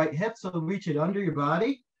front of our right hip. So reach it under your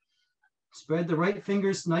body. Spread the right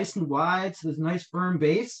fingers nice and wide so there's a nice firm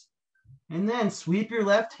base. And then sweep your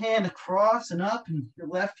left hand across and up, and your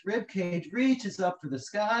left rib cage reaches up for the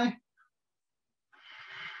sky.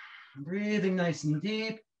 Breathing nice and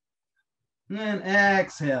deep. And then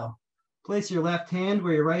exhale. Place your left hand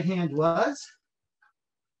where your right hand was.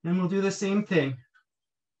 And we'll do the same thing.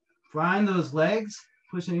 Find those legs,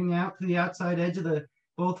 pushing out to the outside edge of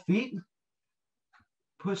both feet.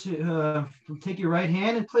 Push it, take your right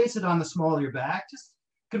hand and place it on the small of your back, just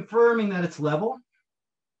confirming that it's level.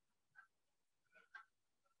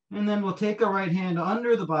 And then we'll take our right hand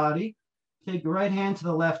under the body, take your right hand to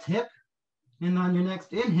the left hip, and on your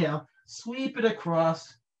next inhale, sweep it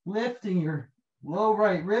across, lifting your low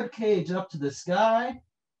right rib cage up to the sky.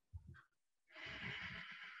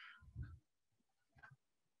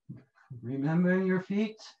 Remembering your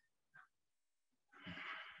feet.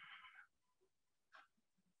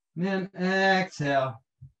 Then exhale,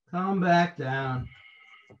 come back down.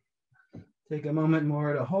 Take a moment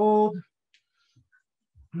more to hold.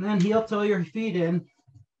 And then heel toe your feet in.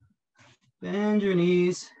 Bend your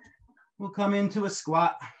knees. We'll come into a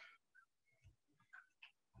squat.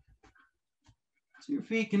 So your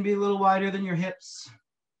feet can be a little wider than your hips.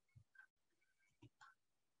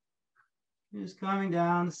 Just coming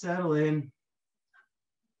down, settle in.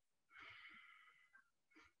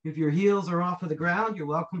 If your heels are off of the ground, you're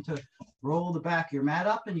welcome to roll the back of your mat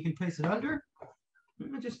up and you can place it under.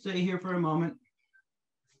 Just stay here for a moment.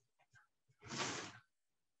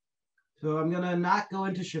 So I'm gonna not go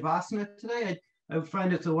into Shavasana today. I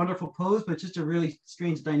find it's a wonderful pose, but just a really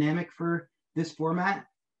strange dynamic for this format.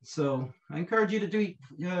 So I encourage you to do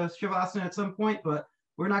Shavasana at some point, but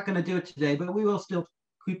we're not gonna do it today, but we will still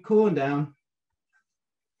keep cooling down.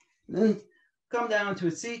 Then come down to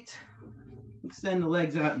a seat. Extend the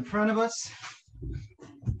legs out in front of us.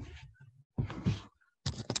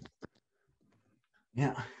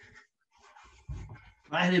 Yeah.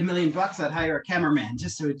 If I had $1 million, I'd hire a cameraman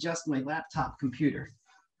just to adjust my laptop computer.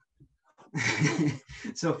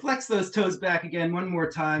 So flex those toes back again one more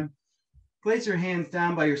time. Place your hands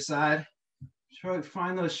down by your side. Try to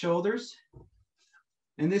find those shoulders.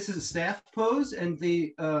 And this is a staff pose, and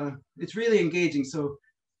it's really engaging. So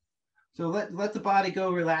let the body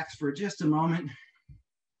go relax for just a moment.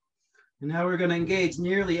 And now we're going to engage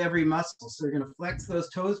nearly every muscle. So you're going to flex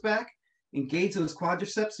those toes back, engage those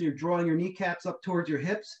quadriceps. So you're drawing your kneecaps up towards your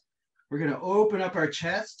hips. We're going to open up our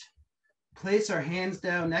chest, place our hands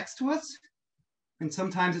down next to us. And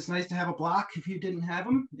sometimes it's nice to have a block if you didn't have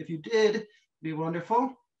them. If you did, it'd be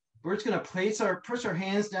wonderful. We're just going to push our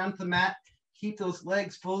hands down to the mat, keep those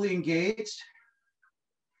legs fully engaged.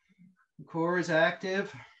 The core is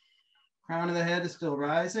active. Crown of the head is still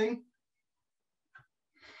rising.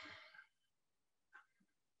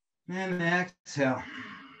 And exhale,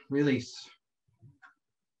 release.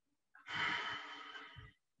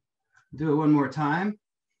 Do it one more time.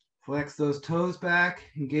 Flex those toes back,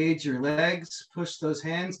 engage your legs, push those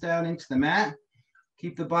hands down into the mat.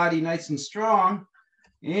 Keep the body nice and strong.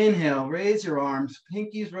 Inhale, raise your arms,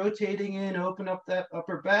 pinkies rotating in, open up that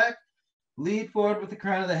upper back. lead forward with the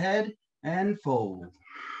crown of the head and fold.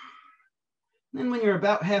 Then when you're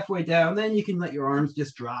about halfway down, then you can let your arms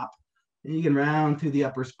just drop and you can round through the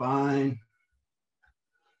upper spine.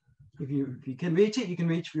 If you can reach it, you can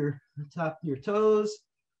reach your top of your toes.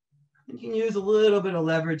 You can use a little bit of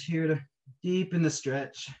leverage here to deepen the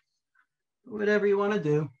stretch. Whatever you want to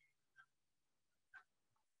do.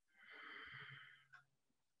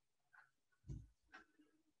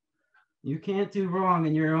 You can't do wrong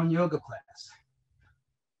in your own yoga class.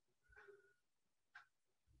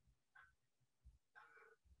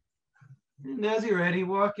 And as you're ready,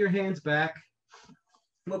 walk your hands back.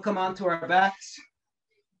 We'll come onto our backs.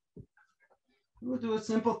 We'll do a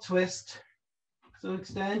simple twist. So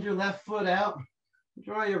extend your left foot out,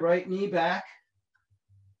 draw your right knee back,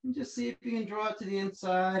 and just see if you can draw it to the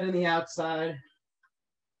inside and the outside.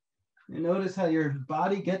 And notice how your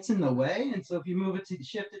body gets in the way. And so if you move it to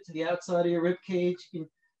shift it to the outside of your rib cage, you can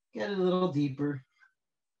get it a little deeper.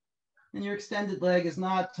 And your extended leg is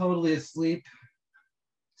not totally asleep.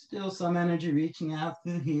 Still some energy reaching out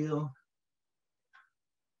through the heel.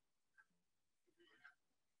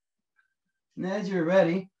 And as you're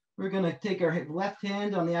ready, we're going to take our left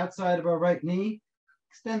hand on the outside of our right knee,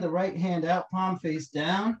 extend the right hand out, palm face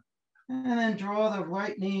down, and then draw the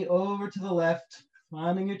right knee over to the left,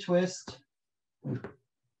 finding your twist.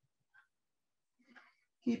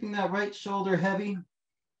 Keeping that right shoulder heavy.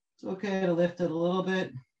 It's okay to lift it a little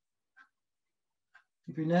bit.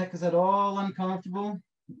 If your neck is at all uncomfortable,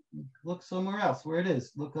 look somewhere else where it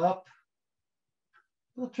is. Look up.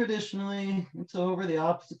 Well, traditionally, it's over the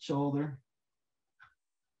opposite shoulder.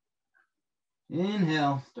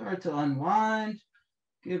 Inhale, start to unwind.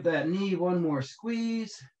 Give that knee one more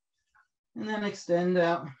squeeze. And then extend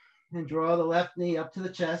out and draw the left knee up to the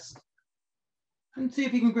chest. And see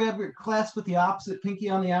if you can grab your clasp with the opposite pinky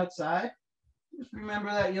on the outside. Just remember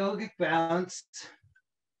that yogic balance.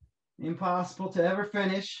 Impossible to ever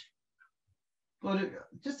finish, but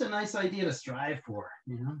just a nice idea to strive for,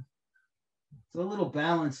 you know. It's a little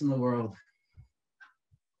balance in the world.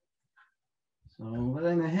 So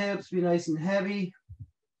letting the hips be nice and heavy.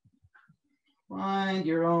 Find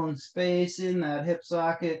your own space in that hip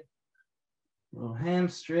socket. A little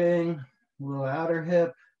hamstring, a little outer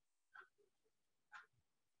hip.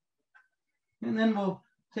 And then we'll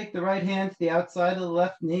take the right hand to the outside of the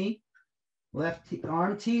left knee. Left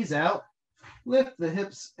arm tees out. Lift the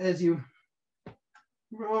hips as you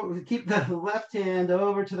keep the left hand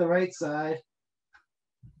over to the right side.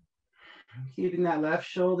 Keeping that left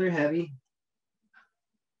shoulder heavy.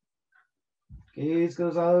 Gaze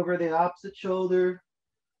goes over the opposite shoulder.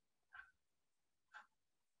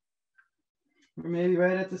 Or maybe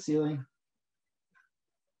right at the ceiling.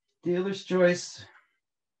 Dealer's choice.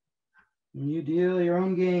 And you deal your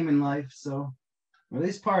own game in life, so, or at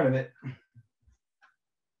least part of it.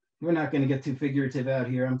 We're not going to get too figurative out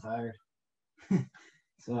here. I'm tired.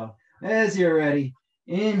 So as you're ready,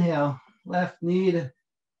 inhale, left knee to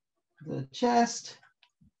the chest.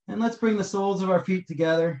 And let's bring the soles of our feet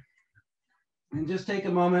together. And just take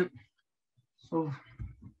a moment. So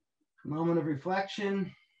a moment of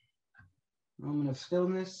reflection, moment of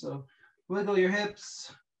stillness. So wiggle your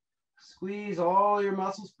hips, squeeze all your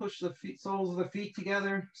muscles, push the soles of the feet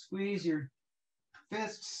together, squeeze your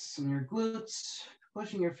fists and your glutes,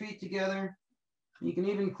 pushing your feet together. You can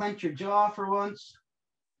even clench your jaw for once.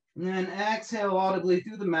 And then exhale audibly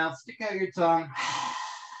through the mouth, stick out your tongue,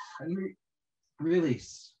 and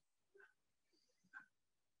release.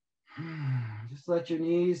 Just let your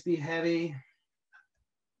knees be heavy.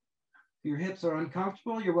 If your hips are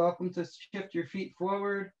uncomfortable, you're welcome to shift your feet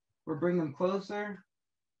forward or bring them closer.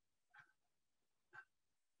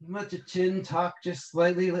 Let your chin tuck just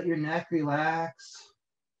slightly, let your neck relax.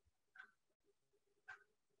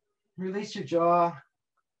 Release your jaw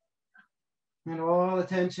and all the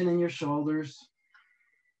tension in your shoulders.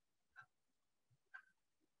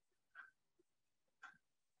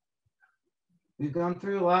 We've gone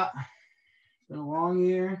through a lot. It's been a long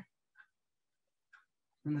year.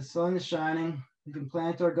 And the sun is shining. We can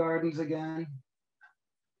plant our gardens again.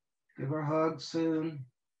 Give our hugs soon.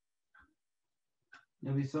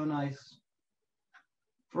 It'll be so nice.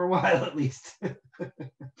 For a while at least.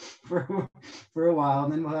 for a while,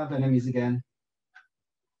 and then we'll have enemies again.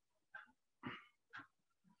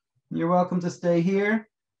 You're welcome to stay here.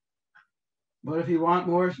 But if you want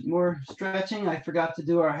more stretching, I forgot to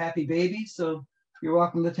do our happy baby, so you're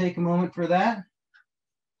welcome to take a moment for that.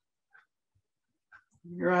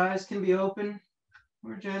 Your eyes can be open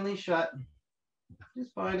or gently shut.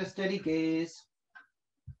 Just find a steady gaze.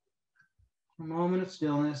 A moment of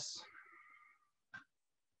stillness.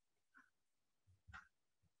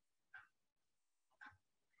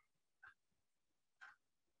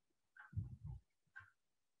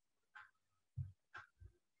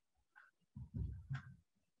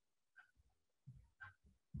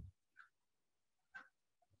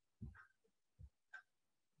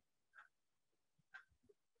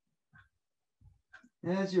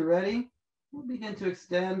 As you're ready, we'll begin to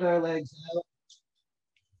extend our legs out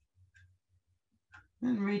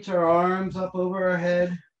and reach our arms up over our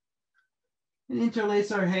head and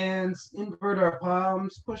interlace our hands, invert our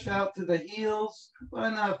palms, push out to the heels,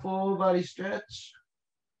 find that full body stretch.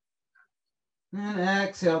 And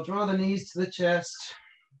exhale, draw the knees to the chest.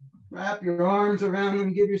 Wrap your arms around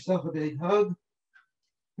them, give yourself a big hug.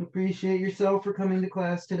 Appreciate yourself for coming to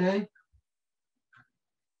class today.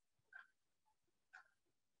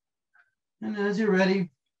 And as you're ready,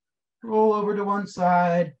 roll over to one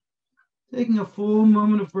side, taking a full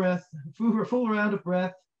moment of breath, full round of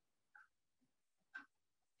breath.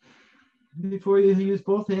 Before you use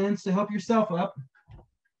both hands to help yourself up.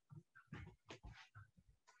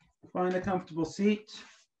 Find a comfortable seat.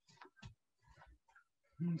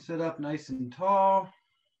 And sit up nice and tall.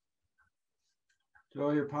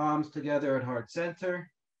 Draw your palms together at heart center.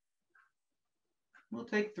 We'll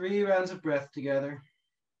take 3 rounds of breath together.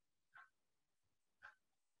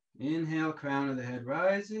 Inhale, crown of the head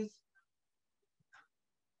rises.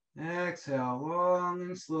 Exhale, long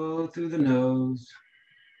and slow through the nose.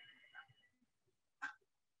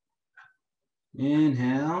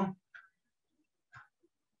 Inhale.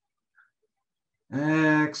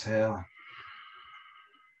 Exhale.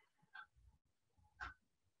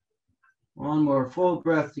 One more full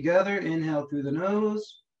breath together. Inhale through the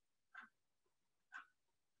nose.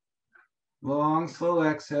 Long, slow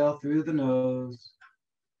exhale through the nose.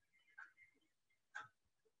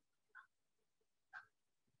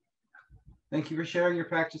 Thank you for sharing your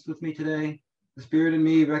practice with me today. The spirit in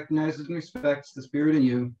me recognizes and respects the spirit in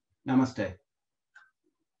you. Namaste.